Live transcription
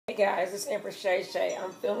guys, it's Empress Shay Shay.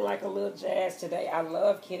 I'm feeling like a little jazz today. I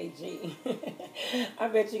love Kenny G. I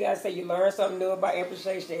bet you guys say you learn something new about Empress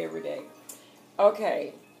Shay Shay every day.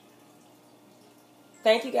 Okay.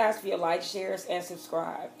 Thank you guys for your likes, shares, and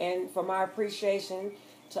subscribe. And for my appreciation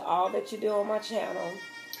to all that you do on my channel,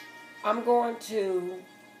 I'm going to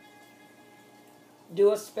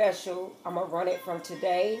do a special. I'm going to run it from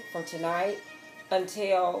tonight,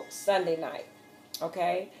 until Sunday night.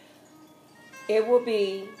 Okay? It will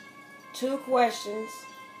be 2 questions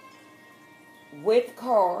with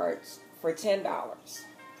cards for $10.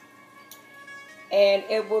 And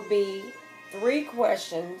it will be 3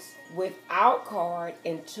 questions without card,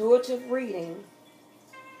 intuitive reading,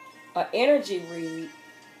 an energy read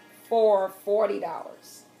for $40.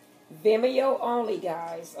 Vimeo only,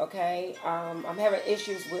 guys, okay? I'm having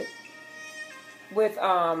issues with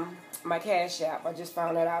my Cash App. I just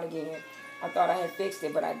found that out again. I thought I had fixed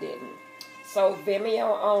it, but I didn't. So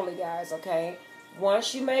Vimeo only, guys, okay?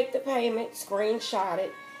 Once you make the payment, screenshot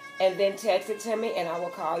it, and then text it to me, and I will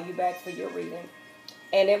call you back for your reading.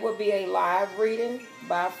 And it will be a live reading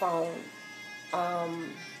by phone. I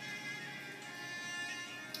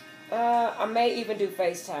may even do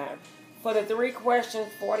FaceTime. For the 3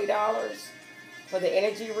 questions, $40. For the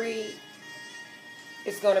energy read,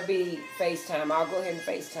 it's going to be FaceTime. I'll go ahead and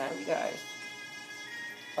FaceTime you guys.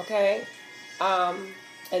 Okay?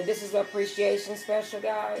 And this is an appreciation special,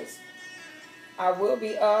 guys. I will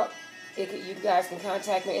be up. You guys can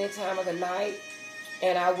contact me any time of the night,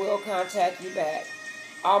 and I will contact you back.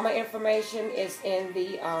 All my information is in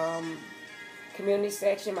the community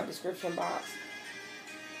section, my description box.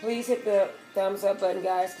 Please hit the thumbs up button,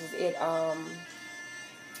 guys, because it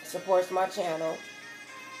supports my channel.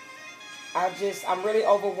 I'm really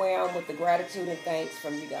overwhelmed with the gratitude and thanks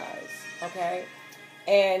from you guys. Okay?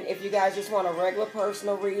 And if you guys just want a regular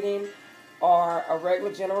personal reading or a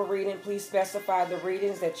regular general reading, please specify the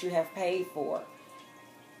readings that you have paid for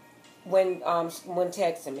when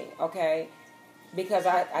texting me, okay? Because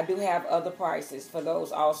I do have other prices for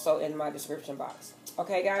those also in my description box.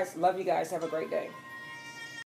 Okay, guys? Love you guys. Have a great day.